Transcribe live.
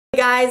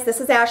Hey guys, this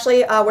is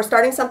Ashley. We're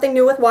starting something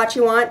new with Watch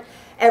You Want.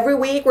 Every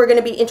week we're going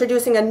to be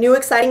introducing a new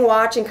exciting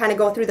watch and kind of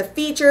go through the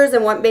features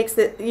and what makes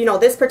it,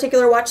 this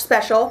particular watch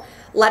special.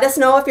 Let us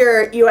know if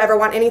you ever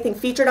want anything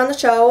featured on the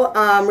show.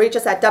 Reach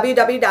us at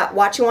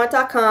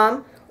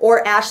www.watchyouwant.com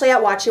or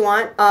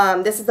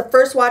Ashley@WatchYouWant. This is the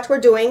first watch we're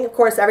doing. Of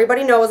course,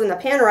 everybody knows in the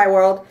Panerai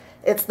world,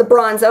 it's the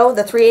Bronzo,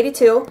 the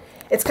 382.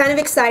 It's kind of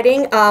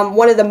exciting.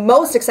 One of the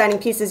most exciting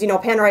pieces,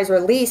 Panerai's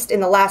released in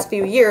the last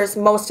few years,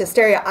 most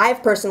hysteria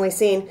I've personally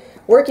seen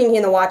working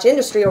in the watch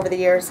industry over the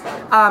years.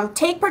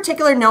 Take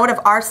particular note of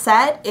our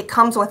set. It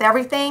comes with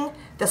everything.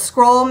 The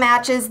scroll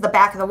matches the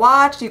back of the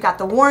watch. You've got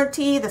the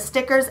warranty, the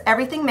stickers,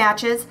 everything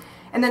matches.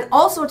 And then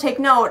also take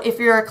note, if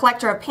you're a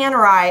collector of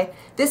Panerai,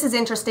 this is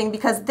interesting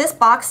because this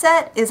box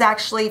set is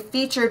actually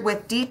featured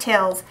with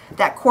details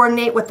that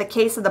coordinate with the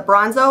case of the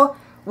Bronzo,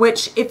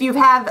 which if you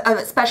have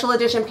a special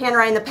edition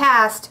Panerai in the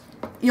past,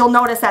 you'll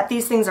notice that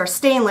these things are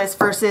stainless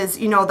versus,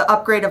 the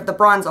upgrade of the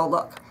Bronzo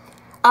look.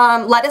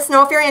 Let us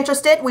know if you're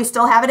interested. We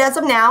still have it as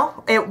of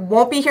now. It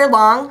won't be here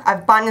long.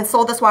 I've bought and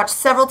sold this watch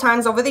several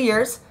times over the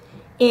years.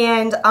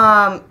 And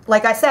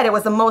like I said, it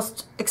was the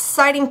most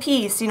exciting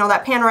piece,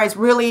 that Panerai's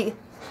really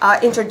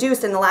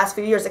introduced in the last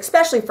few years,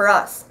 especially for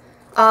us.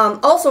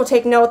 Also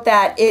take note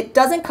that it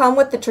doesn't come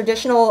with the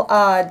traditional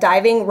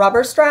diving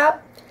rubber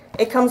strap.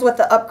 It comes with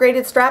the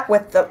upgraded strap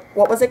with the,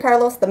 what was it,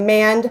 Carlos? The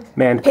manned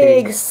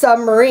pig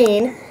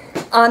submarine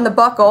on the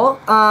buckle.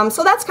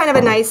 So that's kind of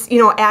a nice,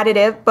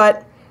 additive.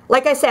 But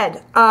like I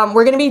said,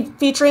 we're going to be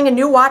featuring a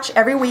new watch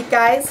every week,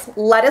 guys.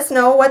 Let us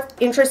know what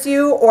interests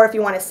you, or if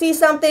you want to see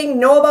something,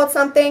 know about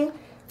something,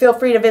 feel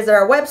free to visit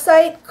our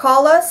website,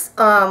 call us.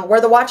 We're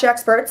the watch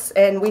experts,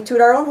 and we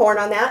toot our own horn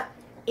on that.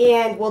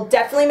 And we'll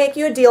definitely make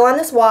you a deal on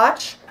this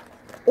watch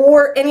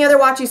or any other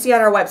watch you see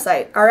on our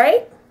website. All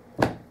right?